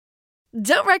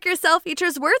Don't Wreck Yourself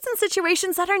features words and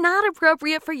situations that are not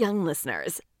appropriate for young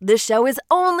listeners. This show is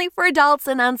only for adults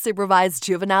and unsupervised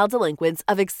juvenile delinquents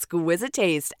of exquisite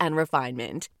taste and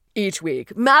refinement. Each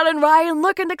week, Matt and Ryan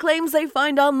look into claims they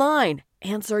find online,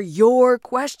 answer your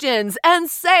questions, and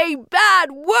say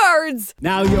bad words.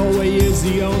 Now your way is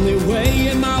the only way,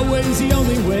 and my way is the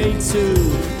only way too.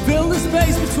 Fill the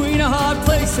space between a hard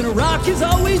place and a rock is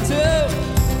all we do.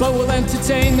 But we'll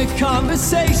entertain the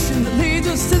conversation that leads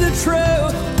us to the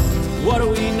truth. What do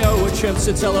we know? We're trips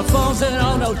to telephones and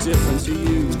all no different to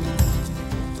you.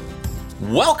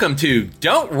 Welcome to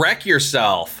Don't Wreck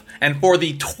Yourself. And for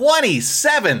the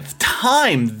 27th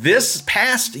time this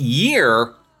past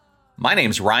year, my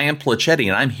name's Ryan Placetti,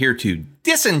 and I'm here to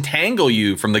disentangle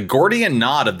you from the Gordian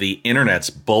knot of the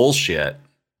internet's bullshit.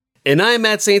 And I'm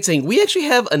Matt Saint saying we actually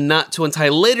have a knot to untie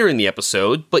later in the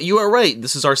episode, but you are right.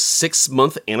 This is our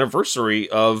 6-month anniversary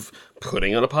of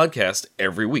putting on a podcast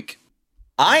every week.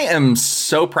 I am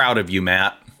so proud of you,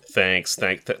 Matt. Thanks,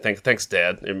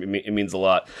 Dad. It means a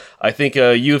lot. I think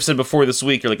you have said before this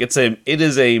week, you're like, it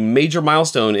is a major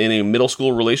milestone in a middle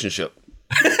school relationship.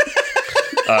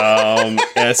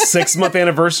 A 6-month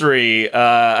anniversary.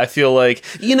 I feel like,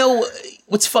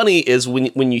 what's funny is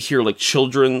when you hear like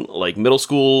children, like middle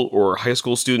school or high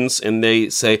school students, and they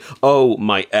say, "Oh,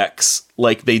 my ex,"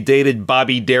 like they dated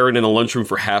Bobby Darin in a lunchroom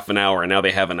for half an hour, and now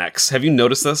they have an ex. Have you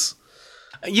noticed this?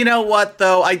 You know what,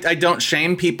 though? I don't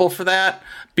shame people for that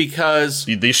because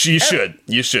you should.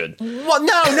 You should. Well,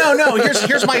 no.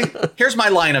 Here's my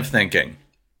line of thinking.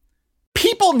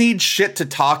 People need shit to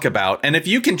talk about, and if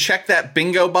you can check that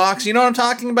bingo box, you know what I'm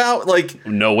talking about? Like,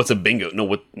 no, what's a bingo?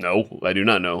 No, I do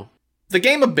not know. The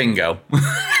game of bingo.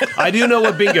 I do know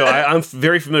what bingo. I'm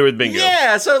very familiar with bingo.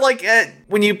 Yeah, so like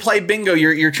when you play bingo,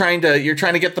 you're trying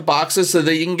to get the boxes so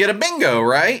that you can get a bingo,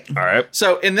 right? All right.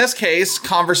 So in this case,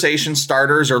 conversation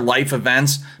starters or life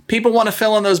events, people want to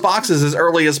fill in those boxes as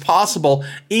early as possible,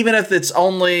 even if it's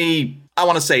only, I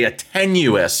want to say, a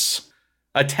tenuous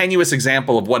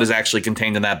example of what is actually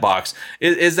contained in that box.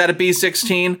 Is that a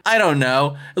B16? I don't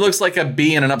know. It looks like a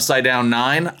B and an upside down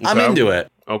 9. Okay. I'm into it.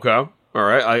 Okay. All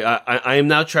right, I am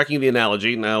now tracking the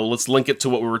analogy. Now let's link it to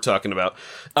what we were talking about.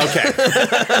 Okay.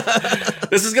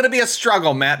 This is going to be a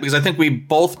struggle, Matt, because I think we've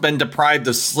both been deprived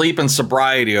of sleep and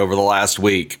sobriety over the last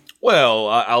week. Well,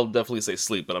 I'll definitely say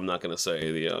sleep, but I'm not going to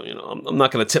say I'm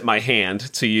not going to tip my hand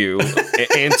to you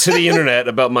and to the internet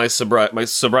about my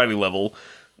sobriety level.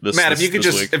 Matt, if you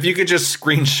could just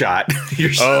screenshot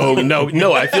yourself. Oh,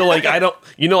 no, I feel like I don't,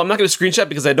 I'm not going to screenshot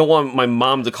because I don't want my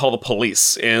mom to call the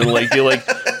police and like be like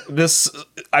this.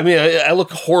 I mean, I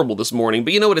look horrible this morning,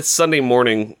 but you know what? It's Sunday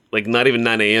morning, like not even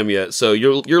 9 a.m. yet. So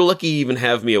you're lucky you even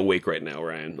have me awake right now,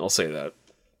 Ryan. I'll say that.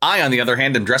 I, on the other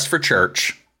hand, am dressed for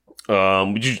church.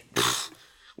 Would you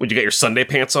get your Sunday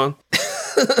pants on?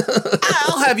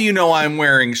 I'll have you know I'm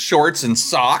wearing shorts and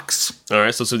socks. All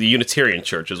right, so the Unitarian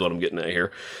Church is what I'm getting at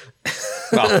here.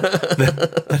 Well,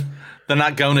 the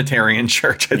not Gonitarian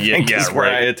Church, I think, is where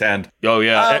I attend. Oh,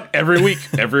 yeah, every week.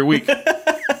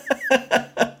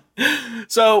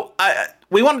 So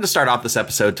we wanted to start off this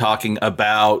episode talking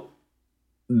about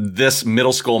this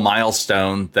middle school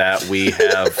milestone that we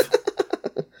have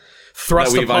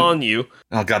thrust upon you.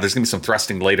 Oh God, there's gonna be some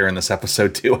thrusting later in this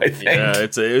episode too, I think. Yeah,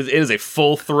 it is a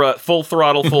full throttle, full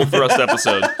thrust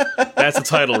episode. That's the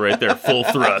title right there, Full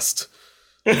Thrust.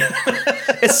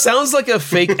 It sounds like a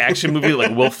fake action movie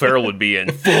like Will Ferrell would be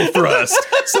in. Full Thrust.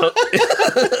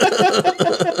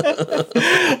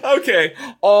 Okay.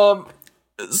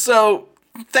 So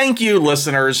thank you,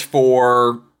 listeners,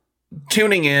 for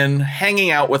tuning in,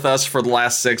 hanging out with us for the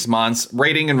last 6 months,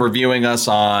 rating and reviewing us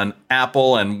on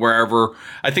Apple and wherever.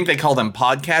 I think they call them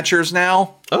podcatchers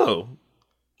now. Oh,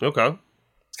 okay.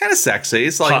 It's kind of sexy.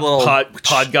 It's like little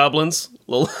pod goblins.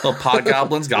 Little pod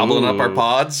goblins gobbling up our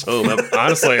pods. Oh,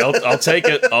 honestly, I'll take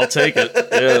it. I'll take it.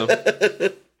 Yeah.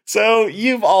 So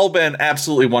you've all been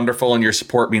absolutely wonderful, and your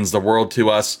support means the world to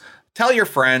us. Tell your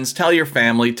friends, tell your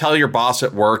family, tell your boss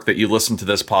at work that you listen to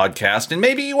this podcast, and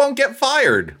maybe you won't get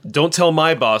fired. Don't tell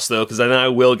my boss, though, because then I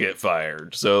will get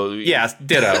fired. So yeah,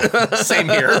 ditto. Same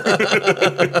here.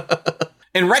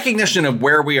 In recognition of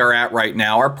where we are at right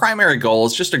now, our primary goal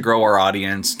is just to grow our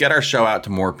audience, get our show out to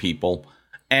more people.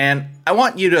 And I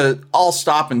want you to all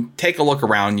stop and take a look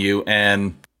around you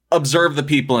and observe the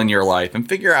people in your life and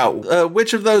figure out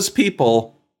which of those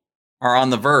people are on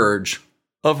the verge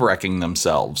of wrecking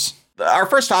themselves. Our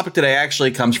first topic today actually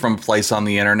comes from a place on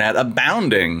the internet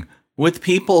abounding with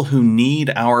people who need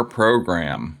our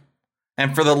program.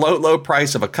 And for the low, low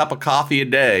price of a cup of coffee a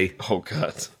day, oh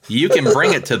God, you can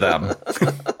bring it to them.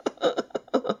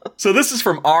 So this is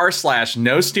from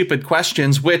r/no stupid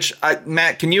questions, which,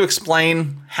 Matt, can you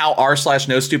explain how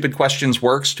r/no stupid questions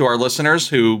works to our listeners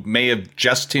who may have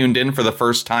just tuned in for the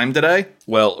first time today?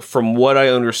 Well, from what I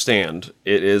understand,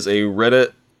 it is a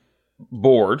Reddit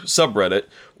subreddit,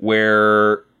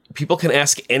 where people can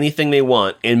ask anything they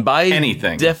want, and by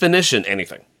definition,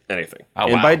 anything. Oh,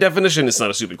 and by definition, it's not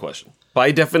a stupid question.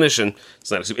 By definition, it's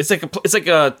not a stupid. It's like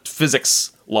a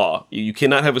physics law. You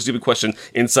cannot have a stupid question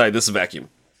inside this vacuum.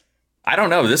 I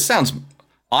don't know. This sounds,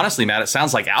 honestly, Matt, it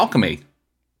sounds like alchemy.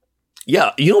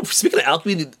 Yeah, speaking of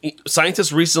alchemy,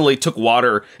 scientists recently took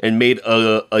water and made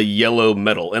a yellow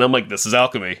metal, and I'm like, this is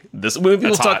alchemy.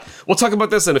 We'll talk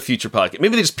about this in a future podcast.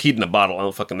 Maybe they just peed in a bottle. I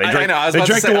don't fucking. They drank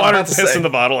the water and pissed in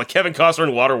the bottle, like Kevin Costner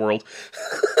in Waterworld.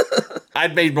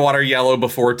 I'd made water yellow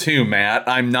before too, Matt.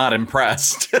 I'm not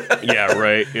impressed. Yeah,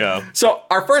 right. Yeah. So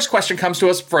our first question comes to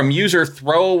us from user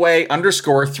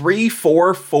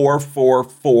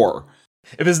throwaway_34444.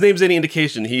 If his name's any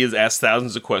indication, he has asked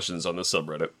thousands of questions on this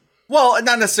subreddit. Well,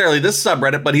 not necessarily this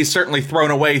subreddit, but he's certainly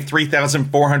thrown away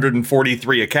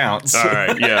 3,443 accounts. All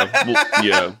right, yeah. Well,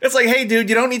 yeah. It's like, hey, dude,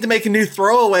 you don't need to make a new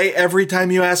throwaway every time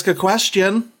you ask a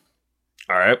question.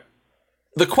 All right.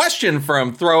 The question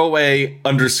from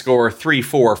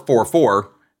throwaway_3444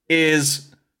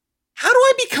 is, how do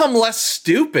I become less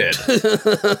stupid?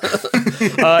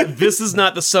 This is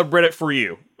not the subreddit for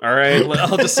you. All right,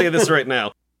 I'll just say this right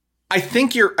now. I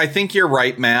think you're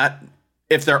right, Matt,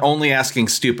 if they're only asking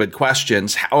stupid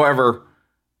questions. However,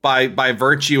 by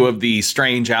virtue of the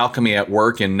strange alchemy at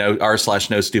work in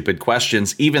r/no stupid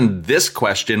questions, even this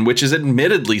question, which is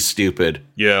admittedly stupid,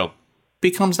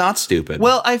 becomes not stupid.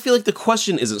 Well, I feel like the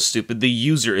question isn't stupid. The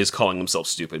user is calling themselves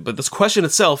stupid. But this question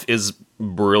itself is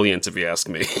brilliant, if you ask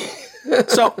me.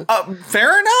 So,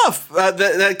 fair enough.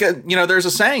 There's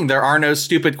a saying, there are no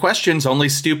stupid questions, only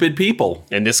stupid people.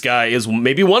 And this guy is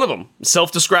maybe one of them.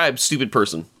 Self-described stupid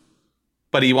person.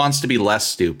 But he wants to be less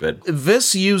stupid.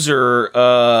 This user,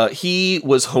 he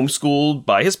was homeschooled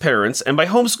by his parents. And by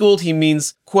homeschooled, he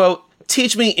means, quote,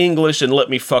 teach me English and let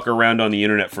me fuck around on the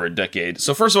internet for a decade.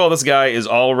 So first of all, this guy is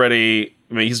already,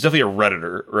 he's definitely a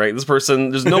Redditor, right? This person,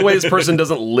 there's no way this person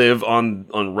doesn't live on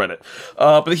Reddit.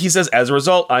 But he says, as a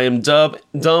result, I am dumb,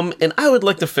 and I would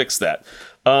like to fix that.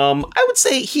 I would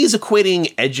say he's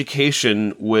equating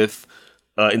education with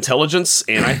intelligence,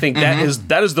 and I think that is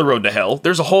the road to hell.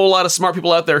 There's a whole lot of smart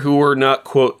people out there who are not,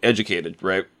 quote, educated,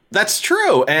 right? That's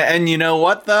true. And you know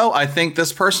what, though? I think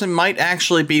this person might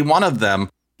actually be one of them.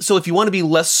 So if you want to be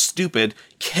less stupid,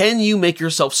 can you make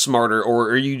yourself smarter, or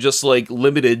are you just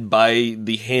limited by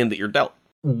the hand that you're dealt?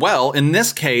 Well, in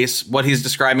this case, what he's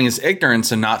describing is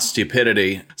ignorance and not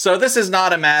stupidity. So this is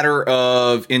not a matter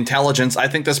of intelligence. I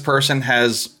think this person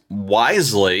has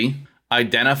wisely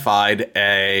identified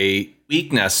a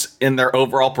weakness in their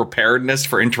overall preparedness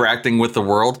for interacting with the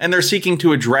world, and they're seeking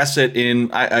to address it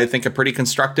in, I think, a pretty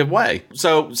constructive way.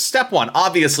 So step one,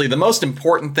 obviously, the most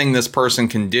important thing this person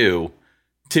can do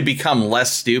to become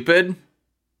less stupid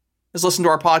is listen to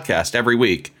our podcast every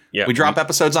week. Yeah, we drop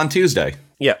episodes on Tuesday.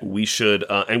 Yeah, we should.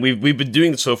 And we've been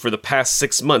doing so for the past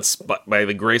 6 months, but by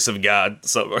the grace of God,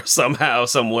 somehow,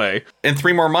 some way. In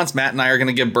 3 more months, Matt and I are going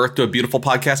to give birth to a beautiful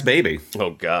podcast baby.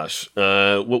 Oh, gosh.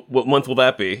 What month will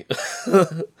that be?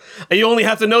 You only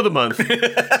have to know the month.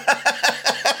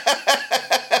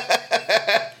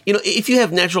 If you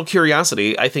have natural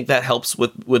curiosity, I think that helps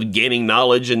with gaining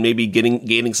knowledge and maybe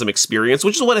gaining some experience,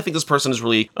 which is what I think this person is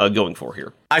really going for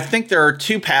here. I think there are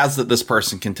 2 paths that this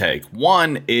person can take.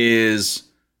 One is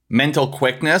mental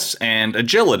quickness and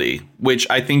agility, which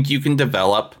I think you can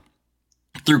develop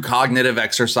through cognitive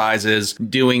exercises,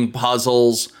 doing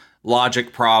puzzles,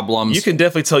 logic problems. You can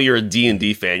definitely tell you're a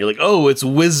D&D fan. You're like, oh, it's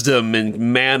wisdom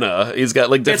and mana. He's got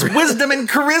different... It's wisdom and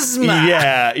charisma.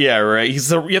 Yeah, right.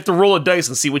 You have to roll a dice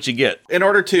and see what you get. In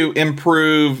order to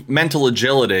improve mental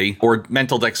agility, or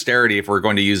mental dexterity if we're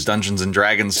going to use Dungeons and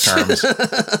Dragons terms.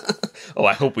 Oh,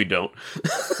 I hope we don't.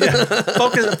 Yeah.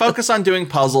 Focus on doing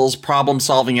puzzles,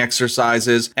 problem-solving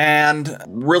exercises, and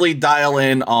really dial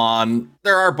in on...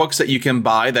 There are books that you can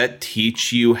buy that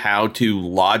teach you how to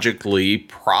logically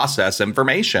process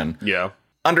information. Yeah.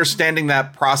 Understanding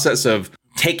that process of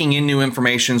taking in new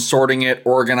information, sorting it,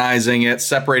 organizing it,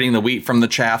 separating the wheat from the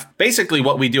chaff. Basically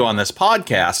what we do on this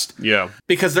podcast. Yeah.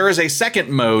 Because there is a second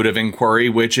mode of inquiry,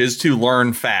 which is to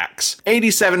learn facts.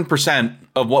 87%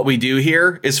 of what we do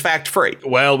here is fact free.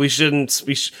 Well, we shouldn't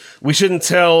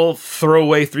tell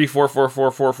throwaway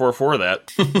 3444444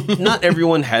 that. Not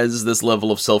everyone has this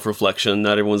level of self-reflection.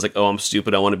 Not everyone's like, oh, I'm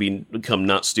stupid, I want to become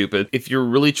not stupid. If you're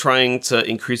really trying to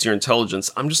increase your intelligence,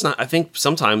 I think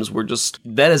sometimes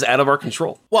that is out of our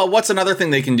control. Well, what's another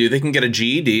thing they can do? They can get a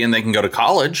GED and they can go to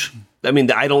college. I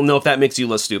mean, I don't know if that makes you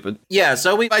less stupid. Yeah,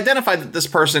 so we've identified that this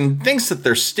person thinks that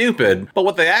they're stupid, but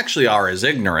what they actually are is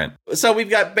ignorant. So we've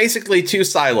got basically two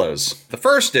silos. The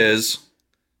first is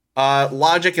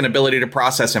logic and ability to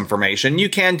process information. You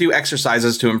can do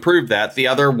exercises to improve that. The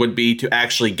other would be to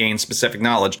actually gain specific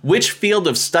knowledge. Which field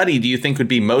of study do you think would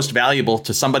be most valuable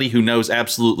to somebody who knows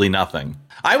absolutely nothing?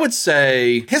 I would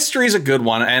say history is a good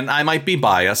one, and I might be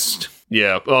biased.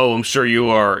 Yeah. Oh, I'm sure you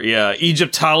are. Yeah.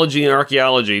 Egyptology and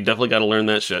archaeology. Definitely got to learn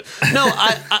that shit. No,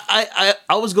 I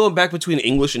was going back between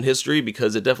English and history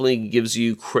because it definitely gives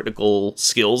you critical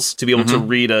skills to be able to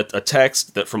read a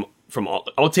text that from all.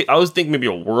 I would think maybe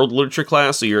a world literature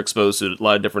class, so you're exposed to a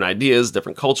lot of different ideas,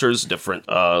 different cultures, different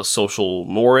social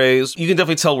mores. You can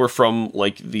definitely tell we're from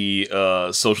like the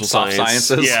social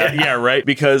sciences. Yeah, right.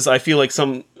 Because I feel like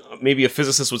maybe a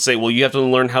physicist would say, well, you have to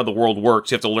learn how the world works.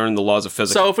 You have to learn the laws of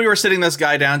physics. So if we were sitting this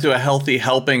guy down to a healthy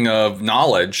helping of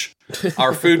knowledge,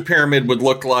 our food pyramid would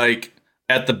look like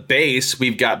at the base,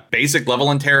 we've got basic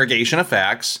level interrogation of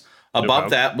facts. Above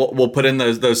that, we'll put in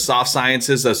those soft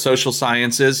sciences, those social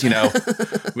sciences. You know,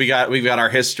 we've got our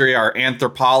history, our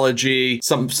anthropology,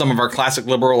 some of our classic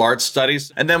liberal arts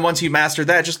studies, and then once you master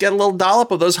that, just get a little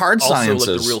dollop of those hard sciences.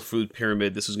 Also, like the real food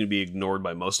pyramid, this is going to be ignored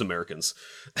by most Americans.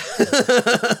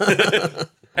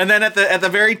 And then at the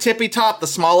very tippy top, the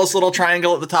smallest little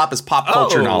triangle at the top is pop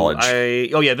culture knowledge.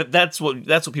 That's what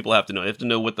people have to know. They have to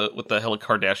know what the hell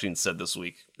Kardashians said this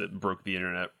week that broke the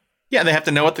internet. Yeah, they have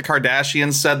to know what the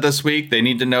Kardashians said this week. They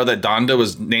need to know that Donda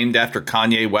was named after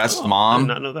Kanye West's mom. I did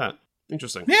not know that.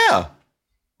 Interesting. Yeah.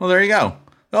 Well, there you go.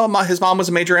 Well, his mom was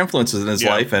a major influence in his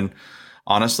life, and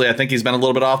honestly, I think he's been a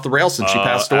little bit off the rails since she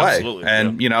passed away. Absolutely.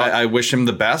 And, I wish him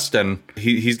the best, and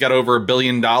he's got over $1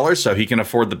 billion, so he can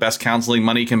afford the best counseling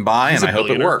money he can buy, and I hope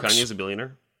it works. Kanye's a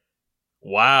billionaire?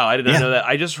 Wow, I did not know that.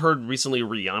 I just heard recently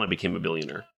Rihanna became a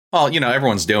billionaire. Well,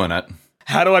 everyone's doing it.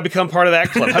 How do I become part of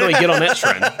that club? How do I get on that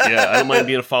trend? Yeah, I don't mind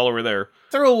being a follower there.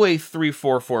 Throwaway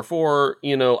 3444.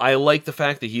 I like the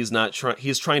fact that he's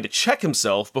trying to check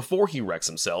himself before he wrecks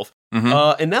himself.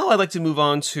 And now I'd like to move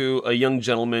on to a young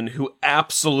gentleman who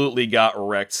absolutely got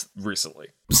wrecked recently.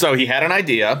 So he had an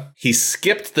idea. He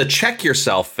skipped the check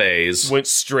yourself phase. Went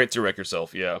straight to wreck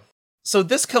yourself, yeah. So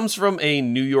this comes from a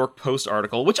New York Post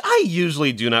article, which I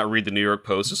usually do not read the New York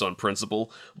Post just on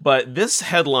principle, but this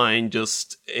headline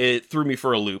it threw me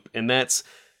for a loop, and that's...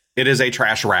 It is a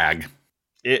trash rag.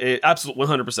 It absolutely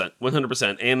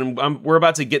 100%. And we're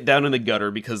about to get down in the gutter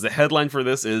because the headline for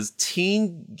this is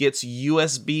Teen Gets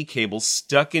USB Cable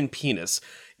Stuck in Penis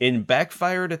in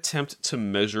Backfired Attempt to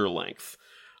Measure Length.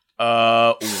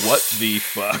 What the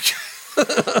fuck?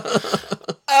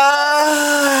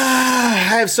 I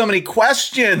have so many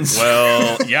questions.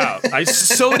 Well, yeah,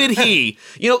 so did he.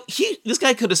 This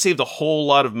guy could have saved a whole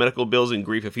lot of medical bills and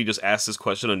grief if he just asked this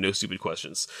question on No Stupid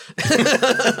Questions.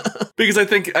 Because I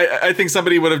think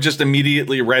somebody would have just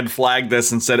immediately red flagged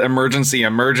this and said, emergency,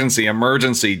 emergency,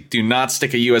 emergency. Do not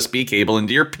stick a USB cable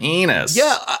into your penis.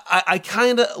 Yeah, I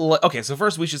kind of... Okay, so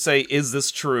first we should say, is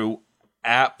this true?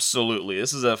 Absolutely.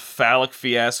 This is a phallic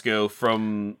fiasco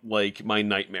from, my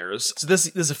nightmares. So this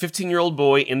is a 15-year-old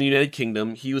boy in the United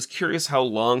Kingdom. He was curious how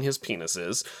long his penis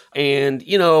is. And,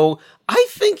 I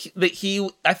think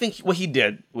what he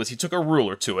did was he took a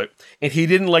ruler to it, and he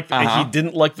didn't like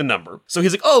the number. So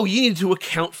he's like, oh, you need to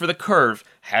account for the curve.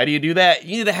 How do you do that?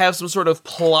 You need to have some sort of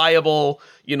pliable,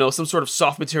 some sort of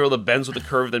soft material that bends with the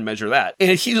curve, then measure that.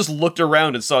 And he just looked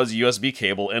around and saw his USB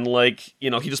cable, and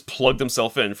he just plugged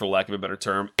himself in, for lack of a better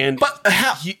term. And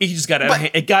he just got out of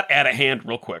hand. It got out of hand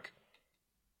real quick,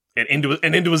 and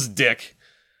into his dick.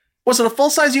 Was it a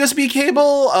full-size USB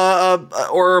cable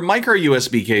or a micro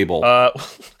USB cable?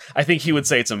 I think he would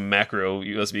say it's a macro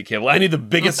USB cable. I need the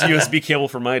biggest USB cable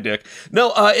for my dick.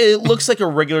 No, it looks like a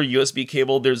regular USB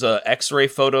cable. There's a X-ray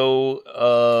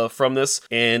photo from this,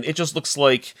 and it just looks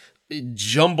like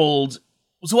jumbled.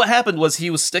 So what happened was he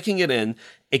was sticking it in.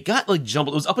 It got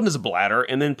jumbled. It was up in his bladder,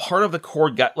 and then part of the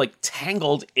cord got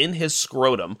tangled in his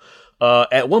scrotum.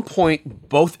 At one point,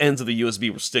 both ends of the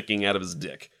USB were sticking out of his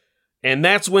dick. And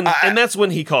that's when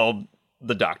he called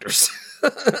the doctors.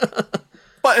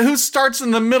 But who starts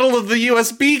in the middle of the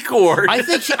USB cord? I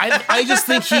think I just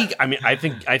think he. I mean, I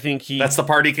think he. That's the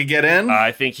part he could get in.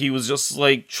 I think he was just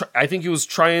like. I think he was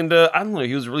trying to. I don't know.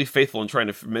 He was really faithful in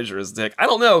trying to measure his dick. I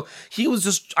don't know. He was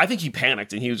just. I think he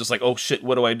panicked and he was just like, "Oh shit,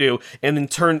 what do I do?" And then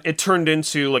turned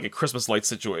into like a Christmas light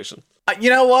situation. You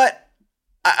know what?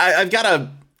 I've got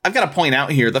to point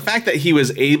out here the fact that he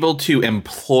was able to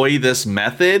employ this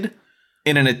method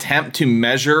in an attempt to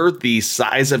measure the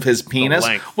size of his penis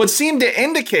would seem to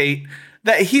indicate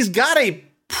that he's got a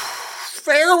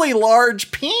fairly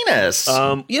large penis.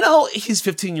 He's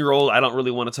 15-year-old. I don't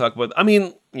really want to talk about. I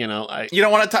mean, you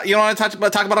don't want to talk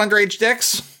about underage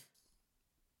dicks.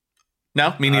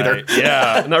 No, me neither.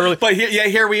 Yeah, not really. But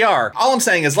here we are. All I'm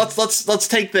saying is let's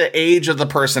take the age of the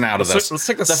person out of this. Let's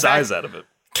take the size out of it.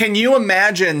 Can you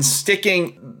imagine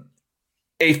sticking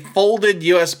a folded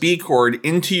USB cord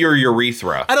into your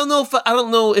urethra? I don't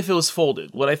know if it was folded.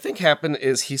 What I think happened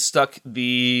is he stuck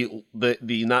the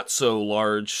not so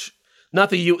large, not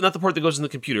the part that goes in the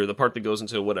computer, the part that goes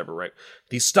into whatever, right?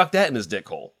 He stuck that in his dick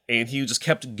hole, and he just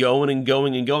kept going and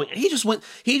going and going. And he just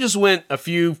went a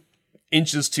few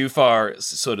inches too far,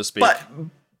 so to speak. But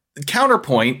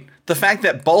counterpoint, the fact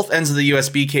that both ends of the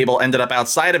USB cable ended up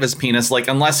outside of his penis, like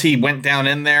unless he went down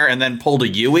in there and then pulled a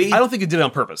Yui. I don't think he did it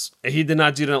on purpose. He did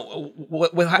not do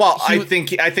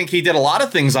it. I think he did a lot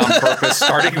of things on purpose,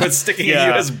 starting with sticking a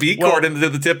USB cord into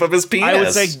the tip of his penis. I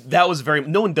would say that was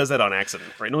no one does that on accident,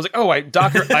 right? No one's like, oh,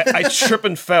 I trip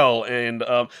and fell, and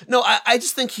no, I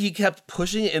just think he kept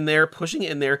pushing it in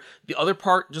there. The other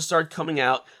part just started coming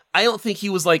out. I don't think he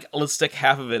was like, let's stick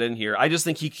half of it in here. I just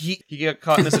think he got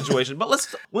caught in a situation. But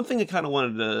one thing I kind of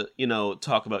wanted to,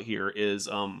 talk about here is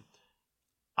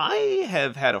I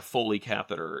have had a Foley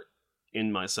catheter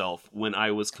in myself when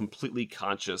I was completely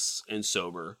conscious and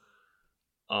sober.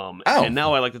 And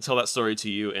now I like to tell that story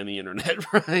to you and the internet,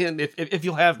 Ryan, if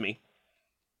you'll have me.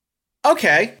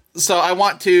 Okay. So I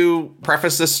want to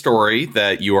preface this story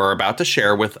that you are about to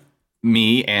share with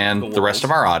me and the rest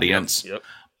of our audience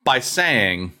by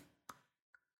saying,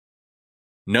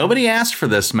 nobody asked for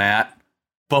this, Matt,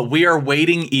 but we are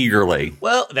waiting eagerly.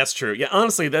 Well, that's true. Yeah,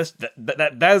 honestly,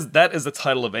 that is the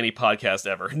title of any podcast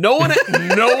ever. No one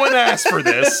asked for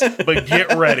this, but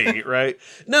get ready, right?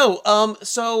 No,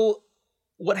 so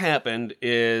what happened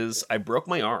is I broke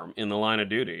my arm in the line of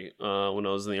duty when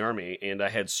I was in the Army, and I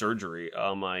had surgery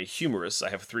on my humerus. I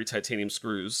have 3 titanium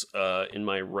screws in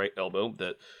my right elbow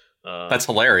that... That's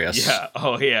hilarious. Yeah.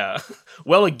 Oh, yeah.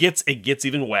 Well, it gets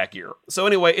even wackier. So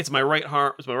anyway, it's my right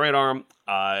arm.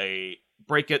 I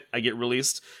break it. I get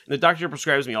released. And the doctor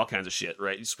prescribes me all kinds of shit,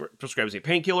 right? He prescribes me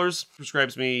painkillers,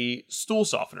 prescribes me stool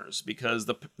softeners because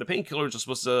the painkillers are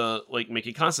supposed to like make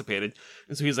you constipated.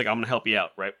 And so he's like, I'm going to help you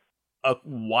out, right? A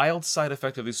wild side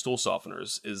effect of these stool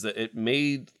softeners is that it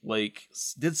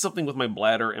did something with my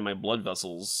bladder and my blood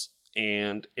vessels,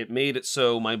 and it made it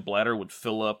so my bladder would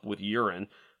fill up with urine,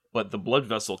 but the blood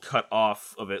vessel cut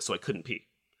off of it, so I couldn't pee.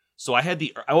 So I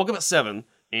woke up at 7,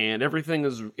 and everything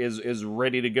is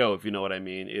ready to go, if you know what I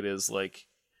mean. It is like,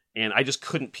 and I just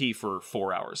couldn't pee for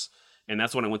 4 hours, and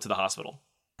that's when I went to the hospital.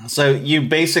 So you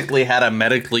basically had a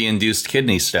medically induced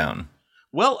kidney stone.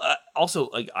 Well, also,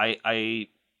 like I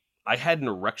had an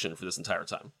erection for this entire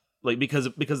time, like because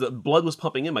the blood was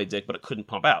pumping in my dick, but it couldn't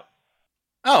pump out.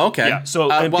 Oh, okay. Yeah. So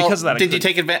because of that, did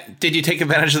you take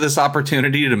advantage of this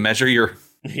opportunity to measure your?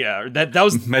 Yeah, that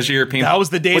was measure your penis. That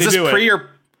was the day to do it.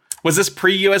 Was this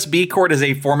pre-USB cord as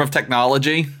a form of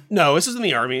technology? No, this is in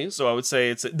the Army, so I would say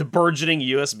it's the burgeoning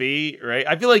USB, right?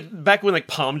 I feel like back when like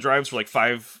Palm drives were like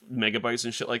 5 megabytes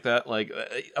and shit like that, like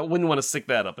I wouldn't want to stick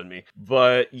that up in me.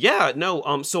 But yeah,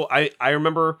 no. So I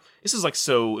remember this is like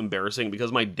so embarrassing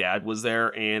because my dad was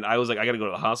there, and I was like, I gotta go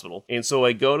to the hospital, and so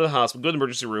I go to the hospital, go to the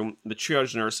emergency room. The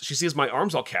triage nurse, she sees my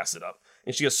arms all casted up,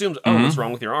 and she assumes, what's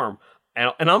wrong with your arm?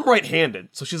 And I'm right-handed,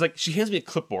 so she's like, she hands me a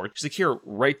clipboard. She's like, here,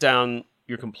 write down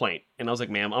your complaint. And I was like,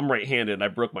 ma'am, I'm right-handed and I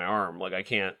broke my arm, like I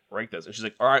can't write this. And she's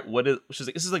like, all right, she's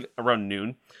like, this is like around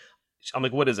noon. I'm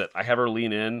like, what is it? I have her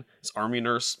lean in, this Army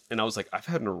nurse, and I was like, I've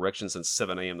had an erection since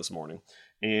 7 a.m. this morning.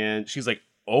 And she's like,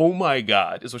 oh my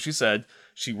God, is what she said.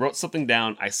 She wrote something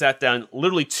down. I sat down.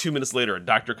 Literally 2 minutes later, a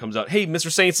doctor comes out. Hey,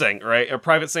 Mr. Saint-Sing, right? Or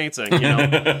Private Saint-Sing, you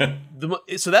know.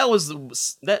 So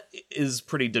that is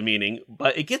pretty demeaning.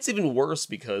 But it gets even worse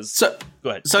because. So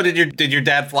go ahead. So did your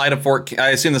dad fly to Fort? I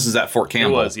assume this is at Fort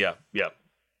Campbell. It was, yeah.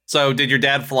 So did your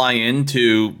dad fly in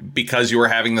because you were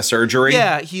having the surgery?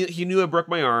 Yeah, he knew I broke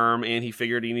my arm, and he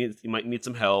figured he might need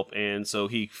some help, and so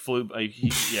he flew.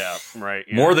 Yeah.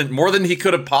 More than he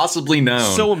could have possibly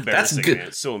known. So embarrassing, that's good.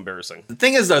 man. So embarrassing. The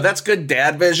thing is, though, that's good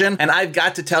dad vision, and I've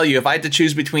got to tell you, if I had to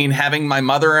choose between having my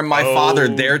mother and my father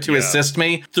there to assist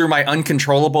me through my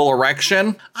uncontrollable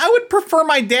erection, I would prefer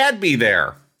my dad be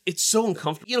there. It's so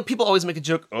uncomfortable. You know, people always make a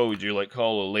joke, did you,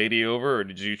 call a lady over, or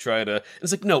did you try to...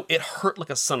 It's like, no, it hurt like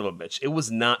a son of a bitch. It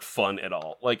was not fun at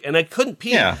all. And I couldn't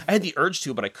pee. Yeah. I had the urge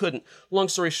to, but I couldn't. Long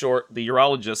story short, the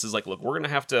urologist is like, look, we're going to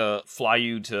have to fly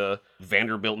you to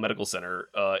Vanderbilt Medical Center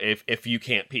if you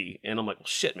can't pee. And I'm like, well,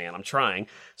 shit, man, I'm trying.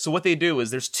 So what they do is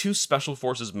there's 2 Special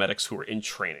Forces medics who are in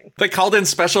training. They called in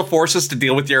Special Forces to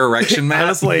deal with your erection, man.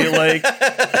 Honestly, that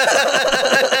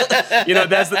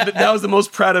was the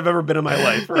most proud I've ever been in my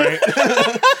life, right?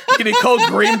 Getting called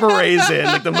Green Berets in,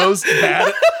 the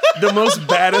most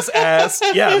baddest ass.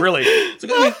 Yeah, really. It's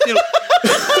like,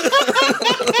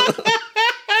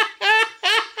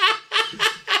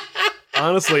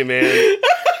 honestly, man. They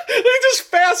just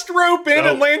fast rope in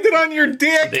and landed on your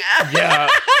dick. Yeah.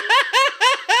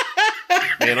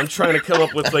 Man, I'm trying to come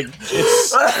up with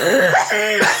it's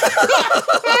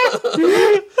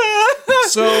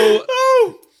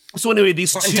So anyway,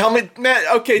 these 2... Tell me, Matt.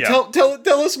 Okay, Yeah.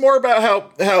 tell us more about how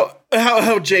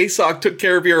JSOC took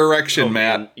care of your erection,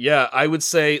 Matt. Man. Yeah, I would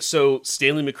say so.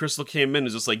 Stanley McChrystal came in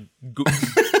and was just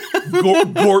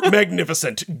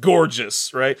magnificent,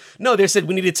 gorgeous, right? No, they said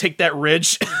we need to take that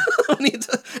ridge.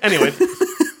 Anyway,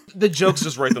 the jokes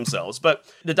just write themselves. But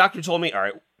the doctor told me, all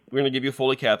right, we're going to give you a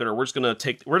Foley catheter. We're just going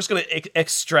to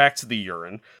extract the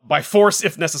urine by force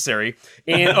if necessary.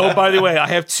 And by the way, I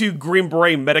have 2 Green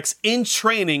Beret medics in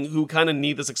training who kind of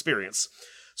need this experience.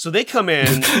 So they come in.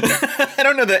 I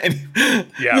don't know that.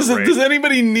 Right. Does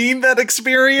anybody need that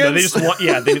experience? No, they just want.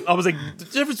 Yeah, I was like, the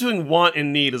difference between want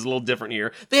and need is a little different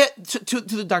here. They had, to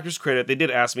the doctor's credit, they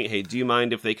did ask me, hey, do you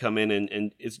mind if they come in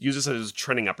and use this as a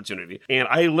training opportunity? And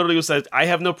I literally said, I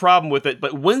have no problem with it.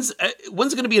 But when's it going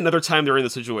to be another time they're in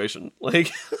the situation?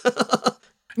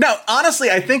 No,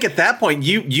 honestly, I think at that point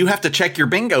you have to check your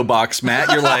bingo box,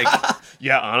 Matt. You're like,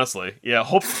 yeah, honestly, yeah.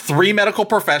 3 medical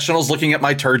professionals looking at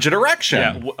my turgid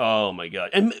erection. Yeah. Oh my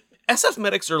god. And SF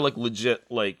medics are legit,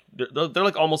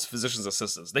 they're almost physician's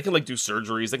assistants. They can do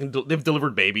surgeries. They've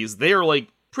delivered babies. They are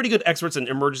pretty good experts in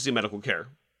emergency medical care.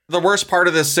 The worst part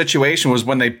of this situation was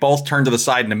when they both turned to the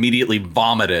side and immediately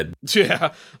vomited.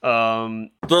 Yeah.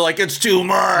 They're like, it's too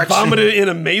much. Vomited in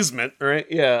amazement, right?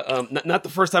 Yeah. Not the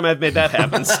first time I've made that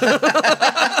happen.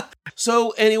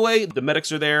 So anyway, the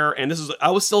medics are there, and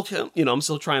I'm still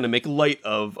trying to make light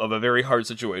of a very hard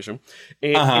situation.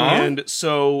 And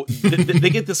so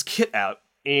they get this kit out.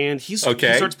 And he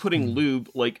starts putting lube,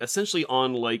 essentially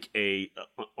on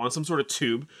on some sort of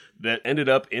tube that ended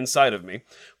up inside of me.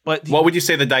 But what would you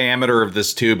say the diameter of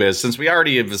this tube is? Since we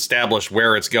already have established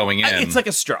where it's going in, it's like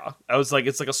a straw. I was like,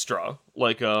 it's like a straw,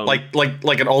 like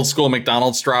an old school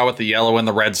McDonald's straw with the yellow and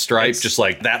the red stripe, just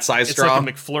like that size straw. It's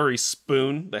like a McFlurry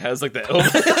spoon that has the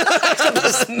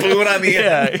spoon on the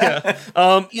end. Yeah.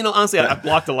 Honestly, I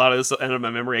blocked a lot of this out of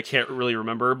my memory. I can't really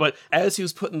remember. But as he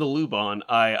was putting the lube on,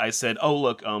 I said, "Oh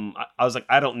look," I was like,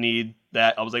 "I don't need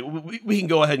that." I was like, we can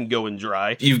go ahead and go and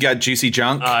dry. You've got juicy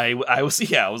junk. I was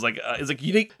like, it's like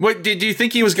you think. What did you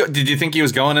think he was? Did you think he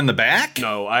was going in the back?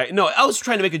 No, I was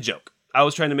trying to make a joke. I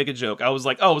was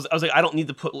like, I don't need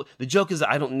to put. The joke is that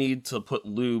I don't need to put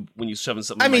lube when you shove in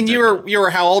something. I mean, you were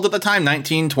how old at the time?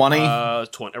 19, 20?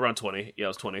 20, around 20. Yeah, I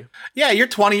was 20. Yeah, you're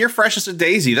 20. You're fresh as a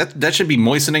daisy. That should be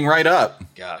moistening right up.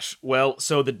 Gosh. Well,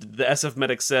 so the SF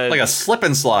medic said like a slip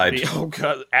and slide. Oh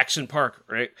god, Action Park,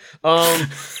 right? One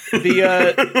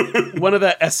of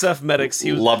the SF medics.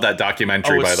 He was, love that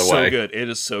documentary, by the way. So good. It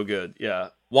is so good. Yeah.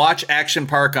 Watch Action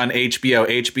Park on HBO.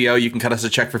 HBO, you can cut us a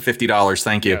check for $50.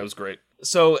 Thank you. Yeah, it was great.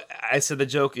 So I said the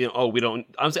joke, I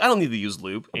don't need to use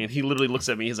lube. And he literally looks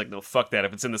at me. He's like, no, fuck that.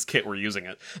 If it's in this kit, we're using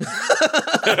it.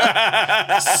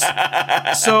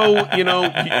 So,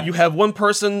 you have one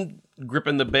person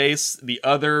gripping the base, the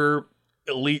other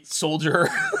elite soldier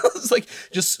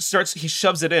he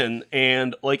shoves it in,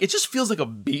 and it just feels like a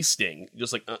bee sting,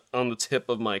 just on the tip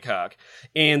of my cock.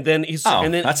 And then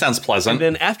that sounds pleasant. And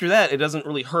then after that, it doesn't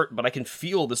really hurt, but I can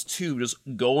feel this tube just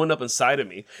going up inside of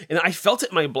me, and I felt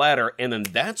it in my bladder. And then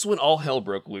that's when all hell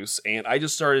broke loose, and I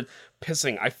just started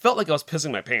pissing. I felt like I was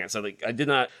pissing my pants. I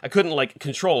couldn't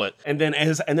control it. And then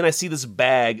I see this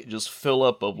bag just fill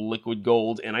up of liquid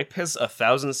gold, and I piss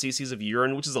 1,000 cc's of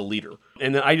urine, which is a liter.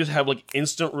 And then I just have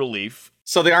instant relief.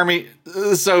 So the army,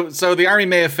 so the army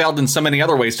may have failed in so many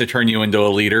other ways to turn you into a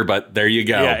leader, but there you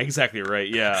go. Yeah, exactly right.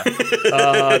 Yeah,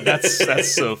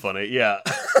 that's so funny. Yeah,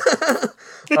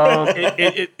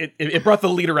 it brought the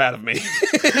leader out of me.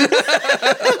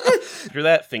 After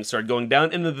that, things started going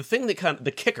down, and the thing that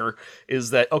the kicker is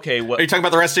that okay, what are you talking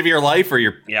about? The rest of your life, or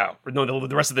your the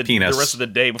rest of the penis? The rest of the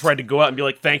day before I had to go out and be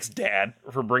like, thanks, Dad,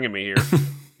 for bringing me here.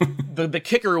 The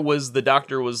kicker was the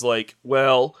doctor was like,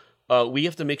 well. We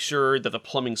have to make sure that the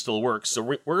plumbing still works, so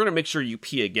we're going to make sure you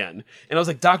pee again. And I was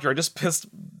like, doctor, I just pissed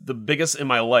the biggest in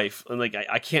my life, and like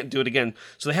I can't do it again.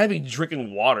 So they had me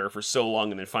drinking water for so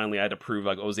long, and then finally I had to prove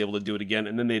like I was able to do it again.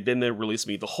 And then they released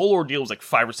me. The whole ordeal was like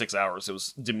 5 or 6 hours. It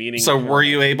was demeaning. So were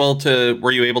you able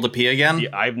to pee again? Yeah,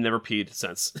 I've never peed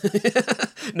since.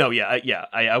 No,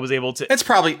 I was able to. It's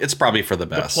probably for the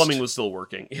best. The plumbing was still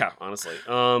working. Yeah, honestly.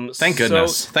 Thank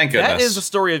goodness. Thank goodness. That is the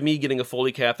story of me getting a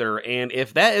Foley catheter, and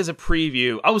if that is a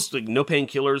preview, I was like no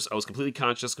painkillers. I was completely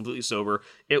conscious, completely sober.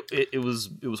 It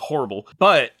was horrible,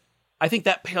 but I think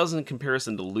that pales in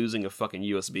comparison to losing a fucking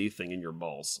USB thing in your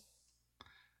balls.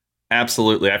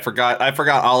 Absolutely, I forgot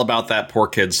all about that poor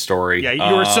kid's story. Yeah,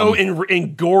 you were so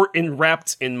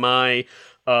enwrapped in my.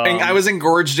 I was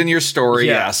engorged in your story.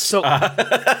 Yeah. Yes. So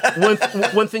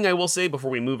one thing I will say before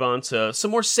we move on to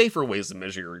some more safer ways to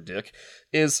measure your dick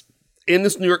is in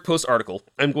this New York Post article,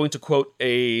 I'm going to quote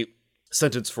a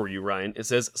sentence for you, Ryan. It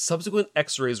says, subsequent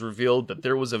x-rays revealed that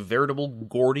there was a veritable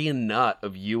Gordian knot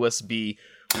of USB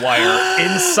wire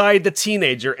inside the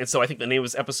teenager. And so I think the name of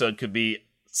this episode could be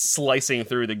slicing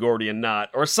through the Gordian knot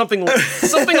or something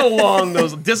along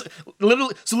those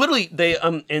literally they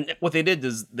and what they did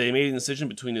is they made an incision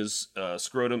between his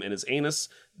scrotum and his anus.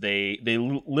 They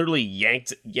literally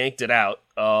yanked it out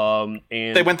and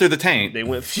they went through the taint. They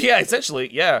went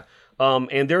essentially.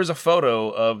 And there's a photo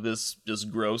of this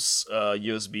gross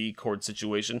USB cord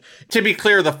situation. To be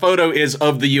clear, the photo is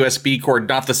of the USB cord,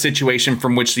 not the situation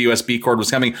from which the USB cord was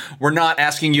coming. We're not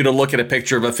asking you to look at a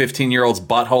picture of a 15-year-old's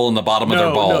butthole in the bottom of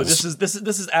their balls. No, this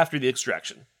is after the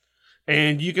extraction.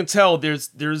 And you can tell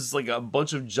there's like a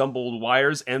bunch of jumbled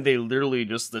wires, and they literally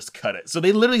just cut it. So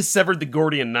they literally severed the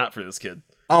Gordian knot for this kid.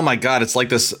 Oh my God! It's like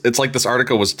this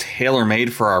article was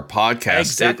tailor-made for our podcast.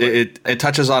 Exactly. It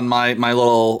touches on my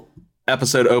little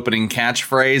episode opening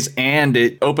catchphrase, and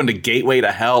it opened a gateway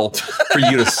to hell for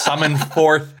you to summon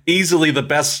forth easily the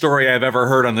best story I've ever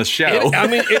heard on this show.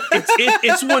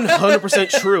 It's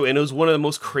 100% true, and it was one of the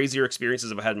most crazier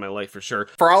experiences I've had in my life, for sure.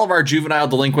 For all of our juvenile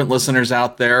delinquent listeners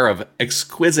out there of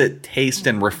exquisite taste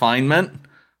and refinement,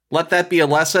 let that be a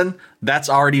lesson. That's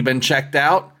already been checked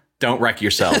out. Don't wreck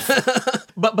yourself.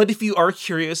 But if you are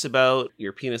curious about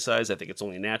your penis size, I think it's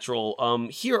only natural.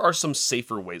 Here are some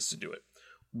safer ways to do it.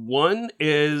 One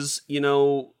is,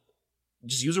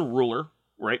 just use a ruler,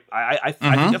 right? I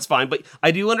think that's fine, but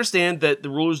I do understand that the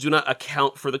rulers do not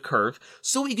account for the curve.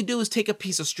 So what you can do is take a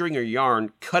piece of string or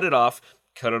yarn, cut it off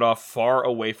far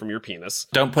away from your penis.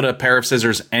 Don't put a pair of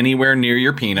scissors anywhere near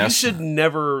your penis. You should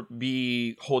never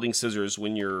be holding scissors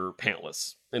when you're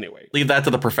pantless. Anyway, leave that to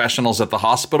the professionals at the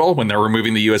hospital when they're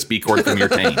removing the USB cord from your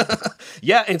taint.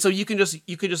 Yeah, and so you could just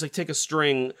like take a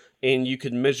string and you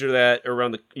could measure that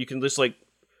around you can just like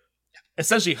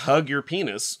essentially hug your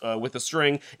penis with a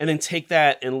string, and then take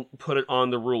that and put it on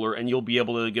the ruler, and you'll be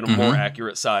able to get a more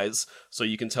accurate size, so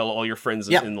you can tell all your friends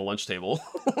in the lunch table.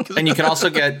 And you can also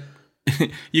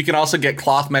get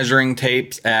cloth measuring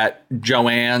tapes at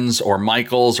Joann's or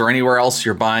Michael's or anywhere else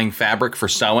you're buying fabric for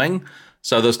sewing.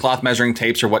 So those cloth measuring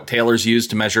tapes are what tailors use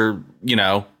to measure,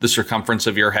 the circumference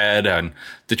of your head and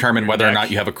determine whether or not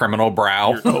you have a criminal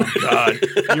brow.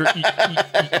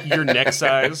 Your neck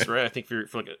size, right? I think for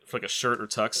like a shirt or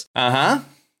tux. Uh-huh.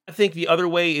 I think the other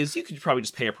way is you could probably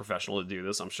just pay a professional to do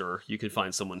this. I'm sure you could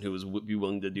find someone who would be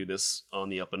willing to do this on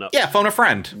the up and up. Yeah, phone a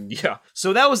friend. Yeah.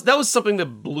 So that was something that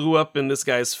blew up in this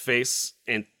guy's face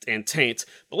and taint.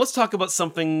 But let's talk about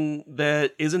something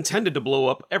that is intended to blow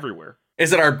up everywhere.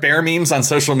 Is it our bear memes on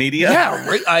social media? Yeah,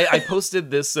 right. I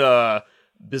posted this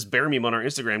bear meme on our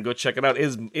Instagram. Go check it out.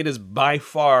 It is by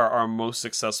far our most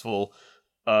successful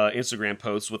Instagram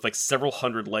post with like several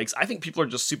hundred likes. I think people are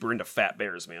just super into fat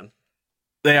bears, man.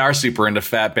 They are super into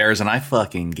fat bears, and I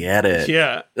fucking get it.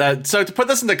 Yeah. So to put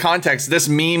this into context, this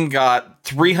meme got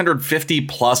 350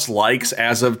 plus likes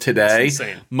as of today. That's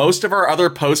insane. Most of our other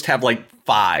posts have like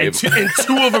 5. And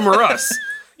two of them are us.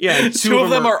 Yeah, two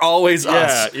of them are always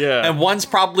us. Yeah. And one's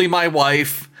probably my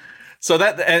wife. So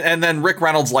that and then Rick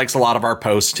Reynolds likes a lot of our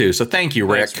posts too. So thank you,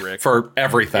 Rick, for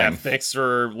everything. Yeah, thanks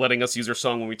for letting us use our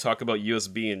song when we talk about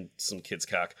USB and some kid's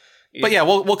cock. But yeah,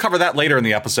 we'll cover that later in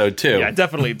the episode too. Yeah,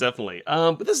 definitely.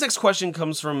 But this next question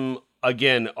comes from,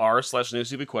 again, r/No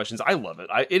Stupid Questions. I love it.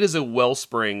 It is a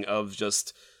wellspring of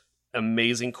just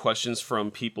amazing questions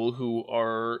from people who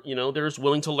are, they're just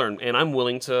willing to learn, and I'm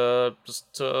willing to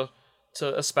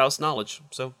espouse knowledge.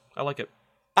 So I like it.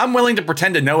 I'm willing to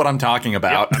pretend to know what I'm talking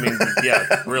about. Yep, I mean,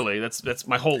 yeah, really. That's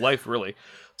my whole life, really.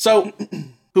 So,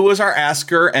 who is our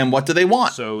asker, and what do they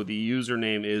want? So the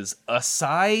username is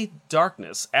Asai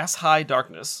Darkness. Asai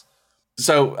Darkness.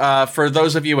 So, for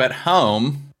those of you at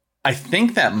home, I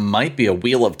think that might be a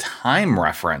Wheel of Time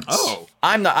reference. Oh.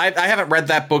 I haven't read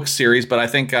that book series, but I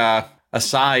think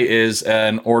Asai is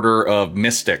an order of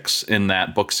mystics in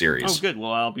that book series. Oh, good.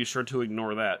 Well, I'll be sure to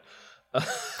ignore that. Matt's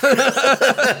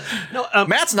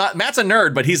a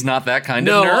nerd, but he's not that kind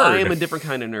of nerd. No, I am a different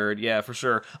kind of nerd. Yeah, for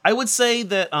sure. I would say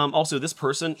that also this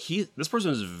person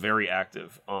is very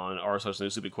active on r/No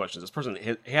Stupid Questions. This person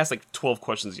he has like 12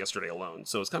 questions yesterday alone,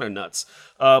 so it's kind of nuts.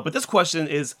 But this question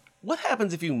is, what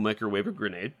happens if you microwave a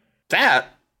grenade?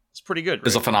 That it's pretty good. Right?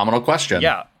 Is a phenomenal question.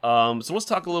 Yeah. So let's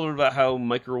talk a little bit about how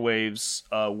microwaves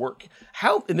work.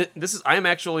 I am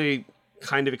actually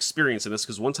kind of experiencing this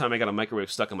because one time I got a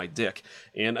microwave stuck in my dick,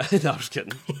 and no, I'm just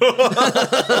kidding.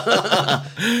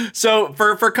 So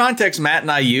for context, Matt and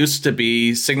I used to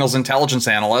be signals intelligence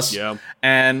analysts. Yeah.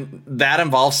 And that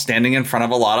involves standing in front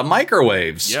of a lot of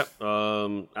microwaves. Yep.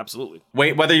 Absolutely.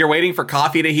 Whether you're waiting for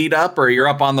coffee to heat up or you're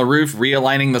up on the roof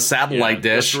realigning the satellite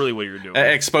dish. That's really what you're doing.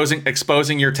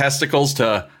 Exposing your testicles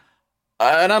to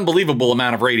an unbelievable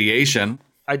amount of radiation.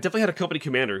 I definitely had a company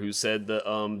commander who said that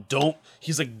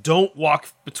don't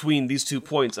walk between these 2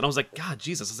 points, and I was like, God,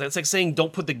 Jesus, it's like saying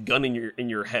don't put the gun in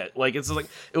your head. Like it was like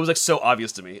so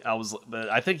obvious to me.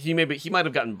 I think he might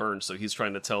have gotten burned, so he's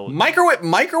trying to tell.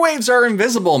 Microwaves are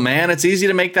invisible, man. It's easy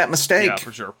to make that mistake. Yeah,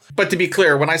 for sure. But to be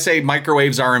clear, when I say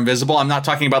microwaves are invisible, I'm not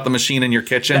talking about the machine in your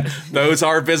kitchen. Those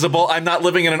are visible. I'm not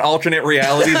living in an alternate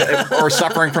reality or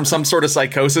suffering from some sort of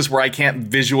psychosis where I can't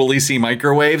visually see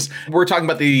microwaves. We're talking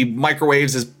about the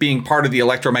microwaves as being part of the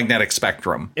electromagnetic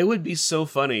spectrum. It would be so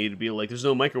funny to be like, there's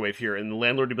no microwave here, and the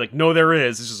landlord would be like, no, there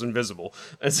is. It's just invisible.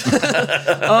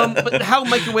 But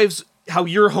how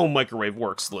your home microwave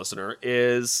works, listener,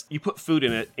 is you put food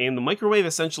in it, and the microwave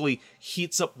essentially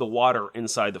heats up the water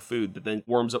inside the food that then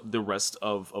warms up the rest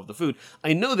of the food.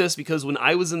 I know this because when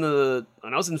I was in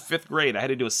 5th grade, I had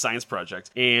to do a science project,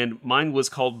 and mine was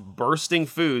called Bursting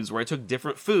Foods, where I took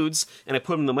different foods and I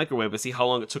put them in the microwave to see how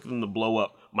long it took them to blow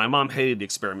up. My mom hated the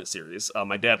experiment series.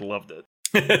 My dad loved it.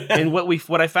 And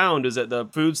what I found is that the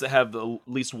foods that have the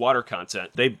least water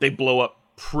content, they blow up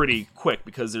pretty quick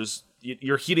because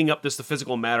you're heating up the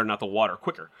physical matter, not the water,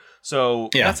 quicker. So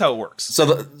that's how it works. So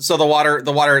the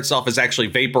water itself is actually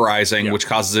vaporizing, which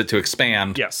causes it to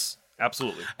expand. Yes,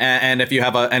 absolutely. And if you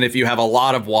have a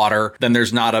lot of water, then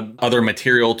there's not other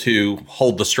material to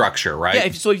hold the structure, right?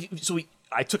 Yeah.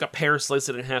 I took a pear, sliced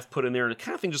it in half, put it in there, and the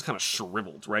kind of thing just kind of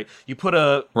shriveled, right? You put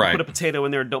a potato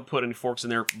in there, don't put any forks in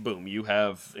there, boom, you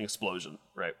have an explosion,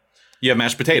 right? You have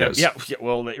mashed potatoes. Yeah.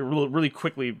 Well, they really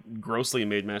quickly, grossly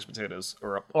made mashed potatoes,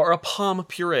 or a pomme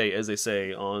puree, as they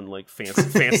say on like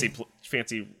fancy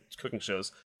cooking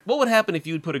shows. What would happen if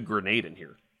you would put a grenade in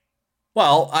here?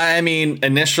 Well, I mean,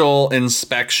 initial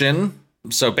inspection.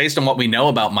 So based on what we know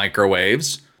about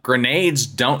microwaves,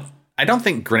 I don't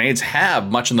think grenades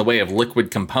have much in the way of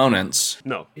liquid components.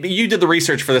 No. You did the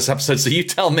research for this episode, so you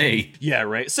tell me. Yeah,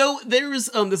 right. So there's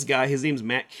this guy, his name's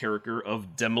Matt Carricker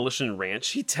of Demolition Ranch.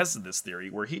 He tested this theory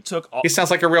where he took all... He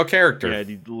sounds like a real character. Yeah,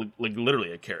 like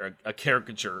literally a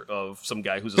caricature of some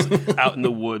guy who's just out in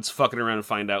the woods fucking around and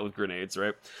find out with grenades,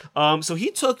 right? So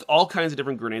he took all kinds of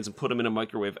different grenades and put them in a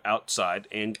microwave outside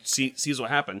and sees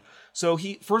what happened. So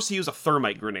he used a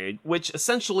thermite grenade, which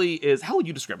essentially is... How would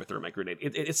you describe a thermite grenade?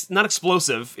 It's not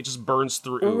explosive. It just burns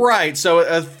through. Right. So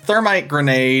a thermite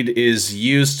grenade is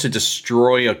used to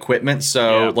destroy equipment.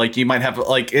 So like you might have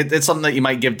like it's something that you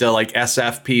might give to like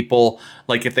SF people,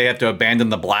 like if they have to abandon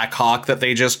the Black Hawk that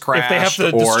they just crashed. If they have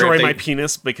to destroy my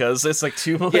penis because it's like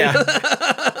too much. Yeah.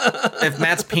 If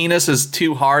Matt's penis is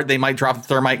too hard, they might drop a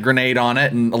thermite grenade on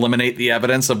it and eliminate the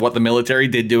evidence of what the military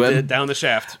did to him. Down the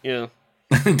shaft. Yeah.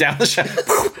 Down the shaft.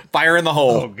 Fire in the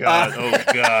hole. Oh God.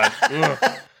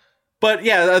 Ugh. But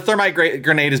yeah, a thermite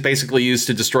grenade is basically used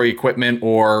to destroy equipment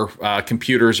or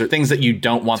computers or things that you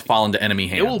don't want to fall into enemy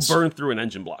hands. It will burn through an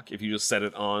engine block if you just set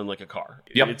it on like a car.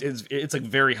 Yep. It's like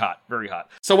very hot, very hot.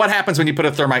 So what happens when you put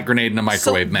a thermite grenade in a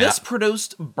microwave, Matt? This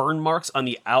produced burn marks on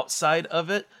the outside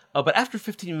of it. But after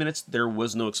 15 minutes, there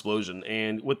was no explosion.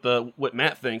 And what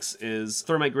Matt thinks is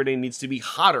thermite grenade needs to be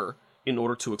hotter in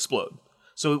order to explode.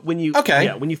 So when you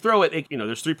when you throw it,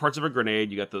 there's 3 parts of a grenade.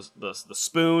 You got the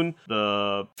spoon,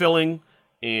 the filling,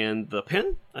 and the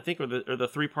pin. I think are the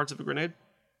 3 parts of a grenade.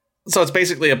 So it's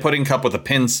basically a pudding cup with a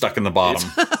pin stuck in the bottom.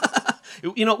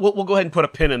 We'll go ahead and put a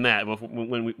pin in that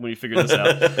when we figure this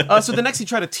out. So the next he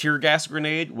tried a tear gas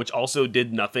grenade, which also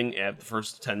did nothing at the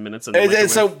first 10 minutes. Of the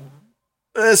so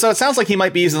it sounds like he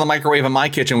might be using the microwave in my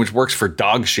kitchen, which works for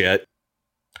dog shit.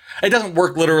 It doesn't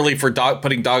work literally for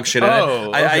putting dog shit in it.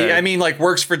 Okay. I mean, like,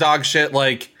 works for dog shit,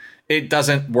 like, it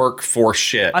doesn't work for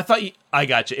shit. I thought I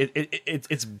got you.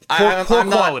 It's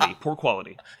poor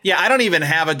quality. Yeah, I don't even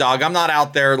have a dog. I'm not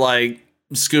out there, like,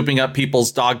 scooping up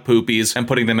people's dog poopies and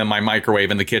putting them in my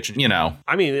microwave in the kitchen,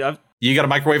 I mean, you got a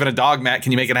microwave and a dog, Matt.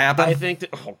 Can you make it happen? I think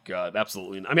oh God,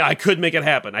 absolutely. I mean, I could make it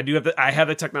happen. I have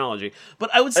the technology,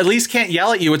 but I would at least can't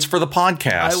yell at you. It's for the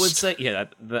podcast. I would say, yeah,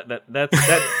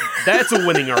 that's a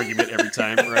winning argument every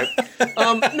time, right?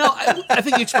 No, I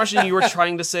think the expression you were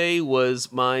trying to say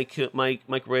was my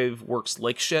microwave works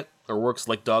like shit or works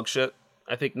like dog shit.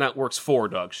 I think not works for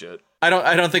dog shit. I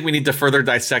don't think we need to further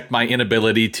dissect my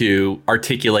inability to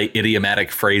articulate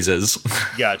idiomatic phrases.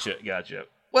 Gotcha.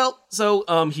 Well, so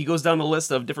he goes down the list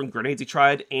of different grenades he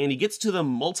tried, and he gets to the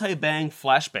multi-bang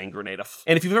flashbang grenade.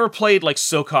 And if you've ever played like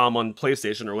SOCOM on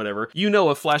PlayStation or whatever, you know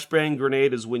a flashbang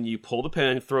grenade is when you pull the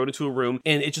pin, throw it into a room,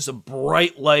 and it's just a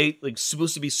bright light, like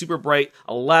supposed to be super bright,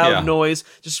 a loud noise,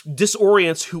 just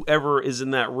disorients whoever is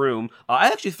in that room. I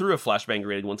actually threw a flashbang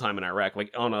grenade one time in Iraq,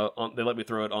 like they let me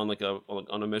throw it on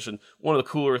a mission. One of the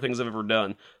cooler things I've ever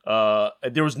done.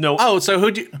 There was no. Oh, so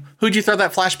who'd you throw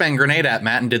that flashbang grenade at,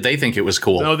 Matt? And did they think it was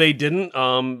cool? No, they didn't.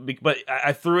 But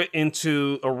I threw it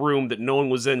into a room that no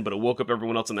one was in, but it woke up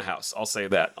everyone else in the house. I'll say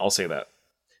that.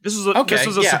 This was a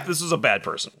bad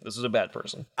person. This was a bad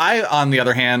person. I, on the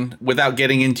other hand, without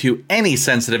getting into any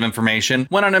sensitive information,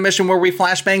 went on a mission where we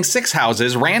flashbanged 6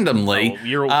 houses randomly.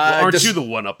 Aren't you the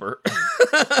one-upper?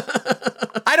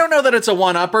 I don't know that it's a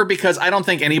one-upper because I don't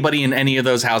think anybody in any of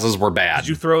those houses were bad. Did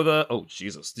you throw the... Oh,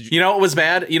 Jesus. You know what was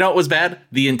bad?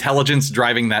 The intelligence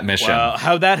driving that mission. Wow.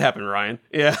 How'd that happen, Ryan?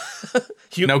 Yeah.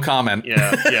 No comment.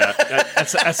 Yeah.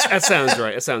 That sounds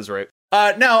right. It sounds right.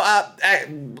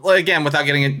 Again, without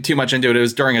getting too much into it, it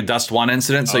was during a Dust 1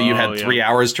 incident, so you had 3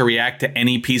 hours to react to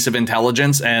any piece of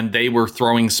intelligence, and they were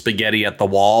throwing spaghetti at the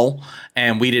wall,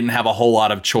 and we didn't have a whole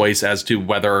lot of choice as to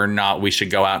whether or not we should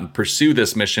go out and pursue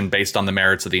this mission based on the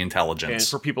merits of the intelligence. And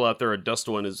for people out there, a Dust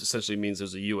 1 essentially means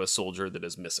there's a U.S. soldier that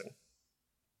is missing.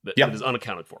 That is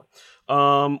unaccounted for.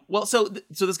 So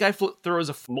this guy throws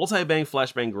a multi-bang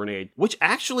flashbang grenade, which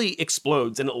actually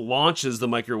explodes and it launches the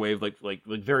microwave like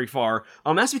very far.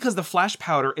 That's because the flash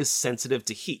powder is sensitive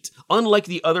to heat, unlike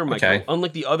the other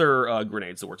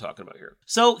grenades that we're talking about here.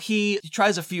 So he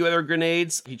tries a few other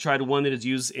grenades. He tried one that is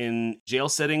used in jail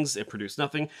settings. It produced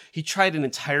nothing. He tried an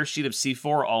entire sheet of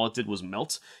C4. All it did was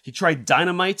melt. He tried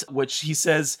dynamite, which he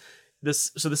says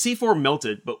so the C4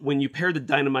 melted, but when you pair the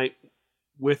dynamite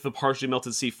with the partially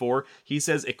melted C4, he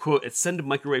says it sent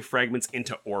microwave fragments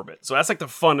into orbit. So that's like the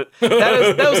fun.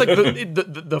 That was like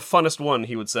the funnest one,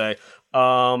 he would say.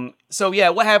 So yeah,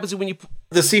 what happens when you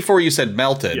the C4 you said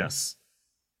melted? Yes,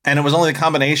 and it was only the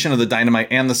combination of the dynamite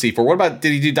and the C4. What about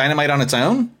did he do dynamite on its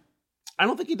own? I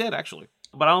don't think he did actually,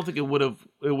 but I don't think it wouldn't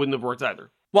have worked either.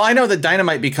 Well, I know that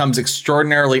dynamite becomes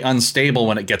extraordinarily unstable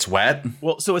when it gets wet.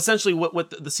 Well, so essentially what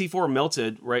the C4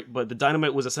 melted, right? But the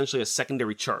dynamite was essentially a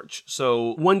secondary charge.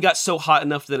 So one got so hot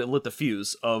enough that it lit the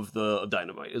fuse of the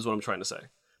dynamite, is what I'm trying to say.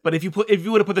 But if you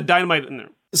would have put the dynamite in there.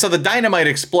 So the dynamite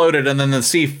exploded, and then the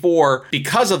C4,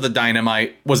 because of the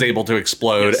dynamite, was able to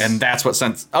explode, and that's what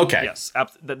sent... Okay. Yes,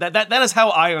 that is how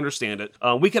I understand it.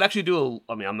 We could actually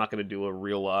I'm not going to do a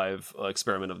real live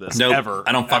experiment of this ever.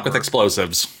 I don't fuck with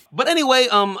explosives. But anyway,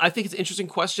 I think it's an interesting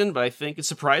question, but I think it's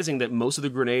surprising that most of the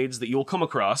grenades that you'll come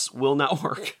across will not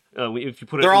work. If you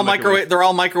put it they're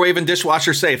all microwave and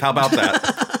dishwasher safe. How about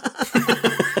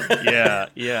that?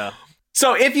 Yeah.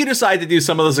 So if you decide to do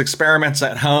some of those experiments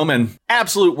at home and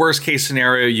absolute worst case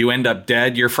scenario, you end up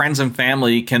dead, your friends and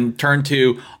family can turn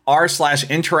to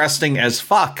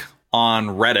r/interesting-as-fuck on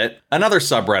Reddit, another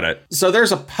subreddit. So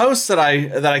there's a post that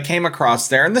I came across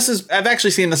there, and I've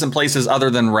actually seen this in places other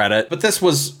than Reddit, but this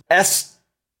was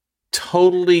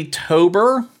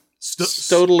Totally-tober.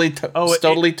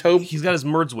 Totally-tober. He's got his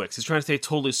Merdswicks. He's trying to stay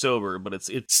totally sober, but it's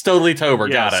Totally-tober.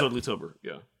 Got it. Totally-tober.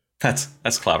 Yeah.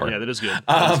 That's clever. Yeah, that is good.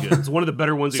 It's one of the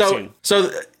better ones we've seen. So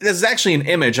this is actually an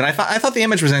image, and I thought the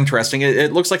image was interesting.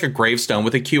 It looks like a gravestone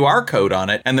with a QR code on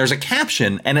it, and there's a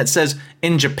caption, and it says,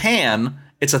 "In Japan,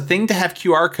 It's a thing to have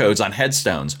QR codes on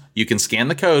headstones. You can scan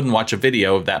the code and watch a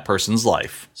video of that person's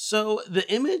life. So the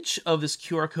image of this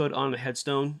QR code on the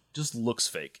headstone just looks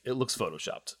fake. It looks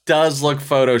photoshopped. Does look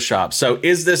photoshopped. So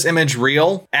is this image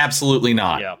real? Absolutely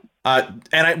not. Yeah.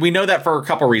 We know that for a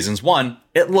couple reasons. One,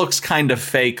 it looks kind of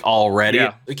fake already.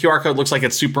 Yeah. The QR code looks like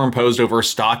it's superimposed over a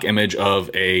stock image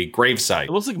of a gravesite.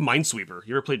 It looks like Minesweeper.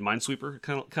 You ever played Minesweeper? It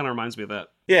kind of reminds me of that.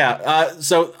 Yeah,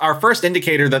 so our first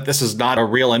indicator that this is not a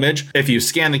real image, if you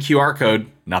scan the QR code,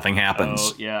 nothing happens.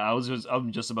 Oh, yeah,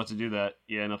 I'm just about to do that.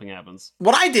 Yeah, nothing happens.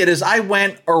 What I did is I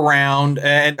went around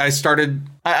and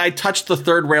I touched the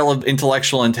third rail of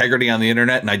intellectual integrity on the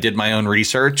internet, and I did my own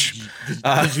research.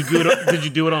 Did you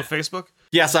do it on Facebook?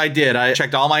 Yes, I did. I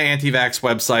checked all my anti-vax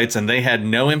websites, and they had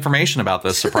no information about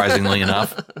this, surprisingly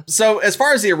enough. So as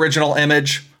far as the original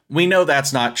image, we know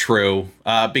that's not true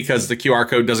because the QR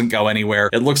code doesn't go anywhere.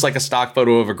 It looks like a stock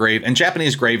photo of a grave, and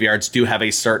Japanese graveyards do have a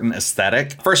certain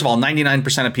aesthetic. First of all,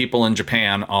 99% of people in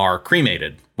Japan are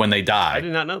cremated when they die. I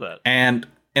did not know that. And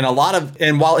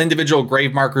while individual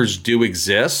grave markers do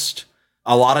exist,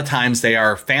 a lot of times they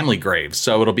are family graves.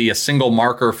 So it'll be a single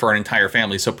marker for an entire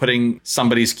family. So putting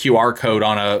somebody's QR code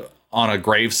on a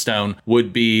gravestone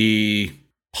would be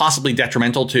possibly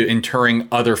detrimental to interring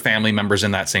other family members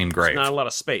in that same grave. Not a lot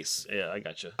of space. Yeah, I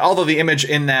gotcha. Although the image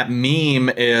in that meme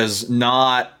is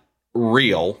not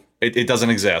real, it doesn't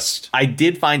exist. I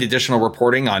did find additional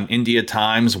reporting on India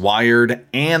Times, Wired,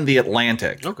 and The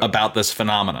Atlantic about this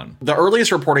phenomenon. The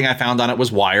earliest reporting I found on it was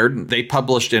Wired. They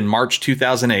published in March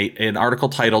 2008 an article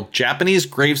titled Japanese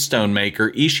Gravestone Maker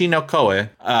Ishi no Koe,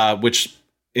 which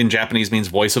in Japanese means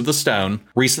voice of the stone,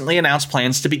 recently announced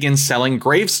plans to begin selling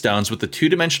gravestones with the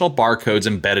two-dimensional barcodes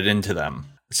embedded into them.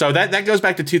 So that goes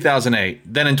back to 2008.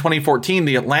 Then in 2014,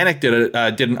 The Atlantic did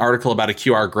an article about a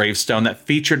QR gravestone that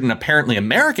featured an apparently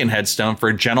American headstone for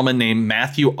a gentleman named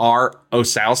Matthew R.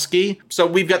 Osowski. So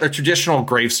we've got the traditional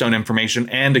gravestone information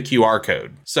and a QR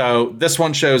code. So this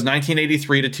one shows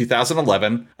 1983 to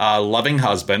 2011, loving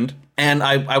husband. And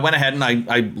I went ahead and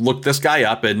I looked this guy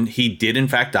up, and he did in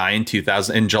fact die in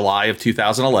July of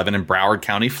 2011 in Broward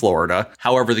County, Florida.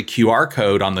 However, the QR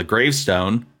code on the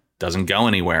gravestone doesn't go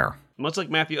anywhere. Much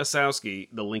like Matthew Osowski,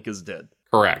 the link is dead.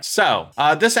 Correct. So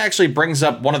this actually brings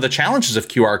up one of the challenges of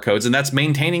QR codes, and that's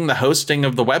maintaining the hosting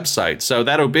of the website. So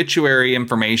that obituary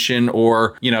information,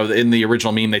 or, in the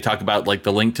original meme, they talk about like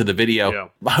the link to the video. Yeah.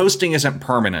 Hosting isn't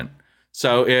permanent.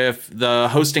 So if the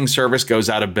hosting service goes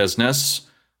out of business,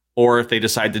 or if they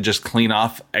decide to just clean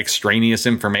off extraneous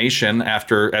information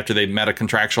after they've met a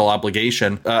contractual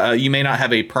obligation, you may not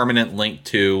have a permanent link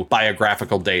to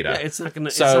biographical data. Yeah, it's not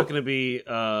gonna be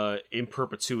in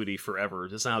perpetuity forever.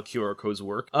 That's not how QR codes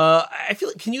work. I feel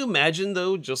like, can you imagine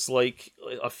though, just like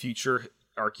a future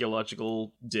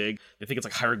archaeological dig? They think it's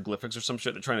like hieroglyphics or some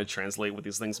shit. They're trying to translate what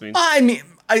these things mean. I mean,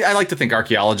 I like to think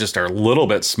archaeologists are a little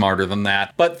bit smarter than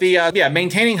that. But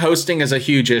maintaining hosting is a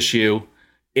huge issue.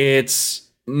 It's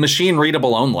machine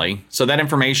readable only, so that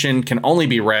information can only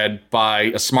be read by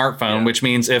a smartphone, which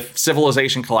means if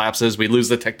civilization collapses, we lose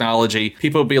the technology,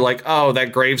 people would be like, oh,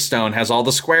 that gravestone has all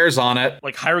the squares on it,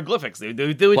 like hieroglyphics. They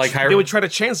would try to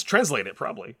translate it,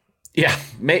 probably.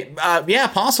 Yeah,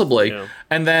 possibly. Yeah.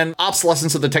 And then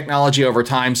obsolescence of the technology over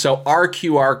time. So are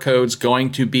QR codes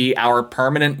going to be our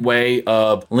permanent way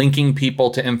of linking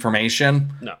people to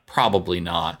information? No. Probably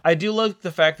not. I do like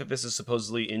the fact that this is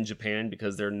supposedly in Japan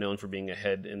because they're known for being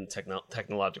ahead in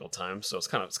technological time. So it's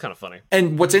kind of funny.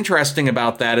 And what's interesting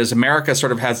about that is America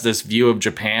sort of has this view of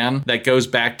Japan that goes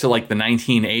back to like the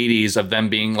 1980s of them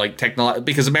being like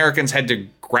because Americans had to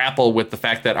grapple with the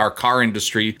fact that our car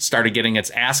industry started getting its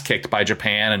ass kicked by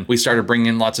Japan, and we started bringing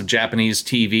in lots of Japanese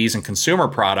TVs and consumer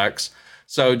products.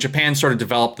 So Japan sort of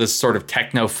developed this sort of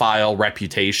technophile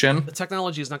reputation. The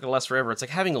technology is not going to last forever. It's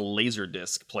like having a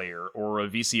Laserdisc player or a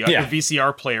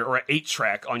VCR player or an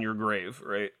 8-track on your grave,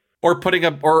 right? Or putting a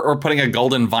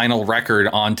golden vinyl record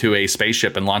onto a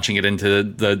spaceship and launching it into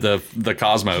the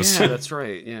cosmos. Yeah, that's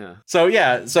right. Yeah.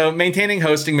 So maintaining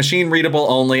hosting, machine readable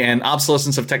only, and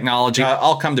obsolescence of technology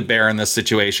all come to bear in this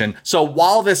situation. So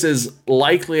while this is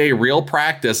likely a real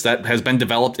practice that has been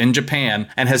developed in Japan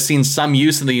and has seen some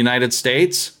use in the United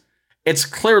States, it's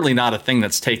clearly not a thing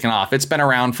that's taken off. It's been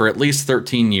around for at least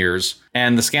 13 years,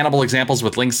 and the scannable examples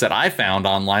with links that I found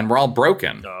online were all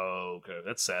broken. Oh, okay,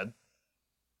 that's sad.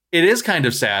 It is kind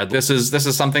of sad. This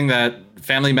is something that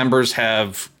family members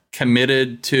have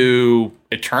committed to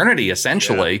eternity,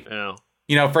 essentially.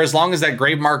 Yeah. For as long as that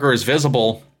grave marker is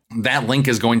visible, that link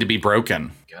is going to be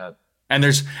broken. God. And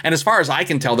as far as I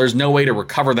can tell, there's no way to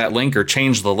recover that link or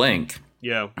change the link.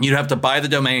 Yeah. You'd have to buy the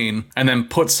domain and then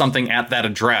put something at that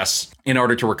address in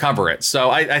order to recover it. So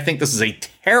I think this is a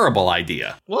terrible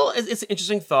idea. Well, it's an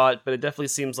interesting thought, but it definitely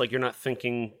seems like you're not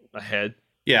thinking ahead.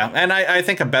 Yeah, and I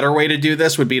think a better way to do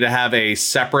this would be to have a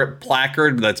separate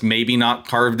placard that's maybe not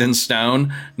carved in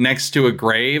stone next to a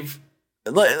grave,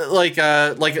 like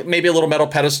maybe a little metal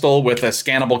pedestal with a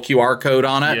scannable QR code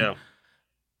on it.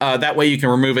 Yeah. That way you can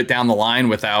remove it down the line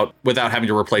without having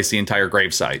to replace the entire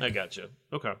gravesite. I gotcha.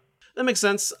 Okay, that makes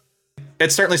sense.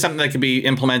 It's certainly something that can be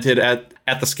implemented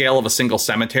at the scale of a single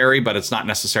cemetery, but it's not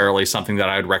necessarily something that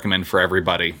I would recommend for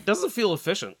everybody. Doesn't feel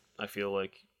efficient. I feel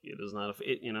like it is not.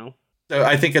 So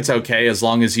I think it's okay as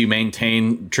long as you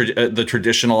maintain the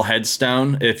traditional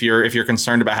headstone. If you're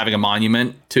concerned about having a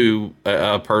monument to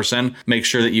a person, make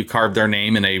sure that you carve their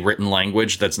name in a written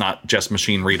language that's not just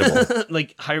machine readable.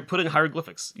 Like put in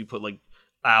hieroglyphics. You put like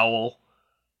owl,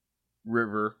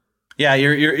 river. Yeah,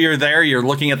 you're there. You're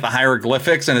looking at the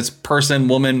hieroglyphics, and it's person,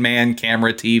 woman, man,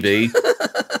 camera, TV.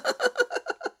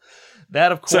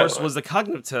 That, of course, was the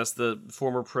cognitive test that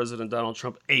former President Donald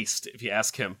Trump aced. If you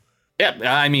ask him. Yeah,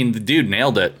 I mean, the dude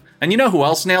nailed it. And you know who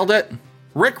else nailed it?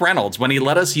 Rick Reynolds, when he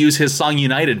let us use his song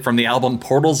United from the album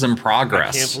Portals in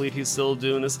Progress. I can't believe he's still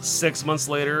doing this 6 months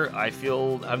later. I've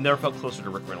never felt closer to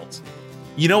Rick Reynolds.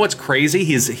 You know what's crazy?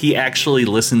 He actually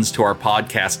listens to our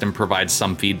podcast and provides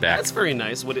some feedback. That's very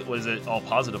nice. What is it? All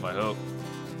positive, I hope.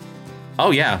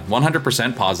 Oh, yeah.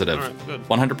 100% positive. All right, good.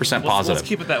 100% positive. Let's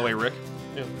keep it that way, Rick.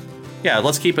 Yeah,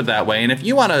 let's keep it that way. And if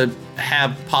you want to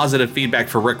have positive feedback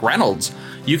for Rick Reynolds,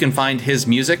 you can find his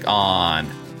music on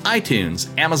iTunes,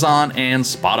 Amazon, and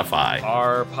Spotify.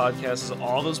 Our podcast is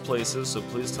all those places, so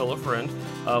please tell a friend.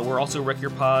 We're also Wreck Your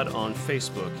Pod on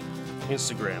Facebook,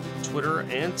 Instagram, Twitter,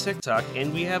 and TikTok.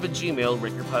 And we have a Gmail,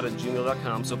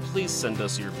 wreckyourpod@gmail.com, so please send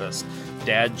us your best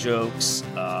dad jokes,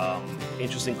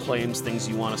 interesting claims, things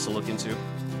you want us to look into.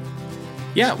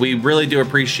 Yeah, we really do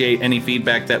appreciate any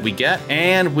feedback that we get,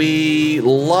 and we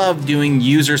love doing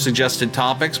user-suggested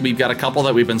topics. We've got a couple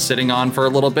that we've been sitting on for a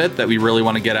little bit that we really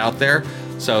want to get out there,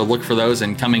 so look for those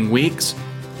in coming weeks.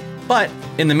 But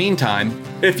in the meantime,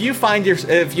 if you find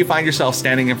yourself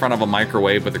standing in front of a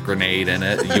microwave with a grenade in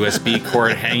it, a USB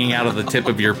cord hanging out of the tip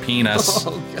of your penis,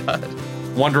 oh God,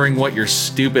 wondering what your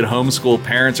stupid homeschool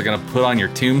parents are going to put on your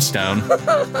tombstone,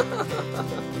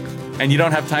 and you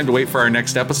don't have time to wait for our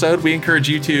next episode, we encourage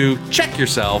you to check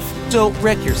yourself. Don't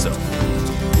wreck yourself.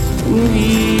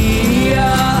 We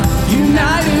are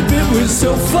united, but we're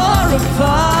so far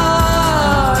apart.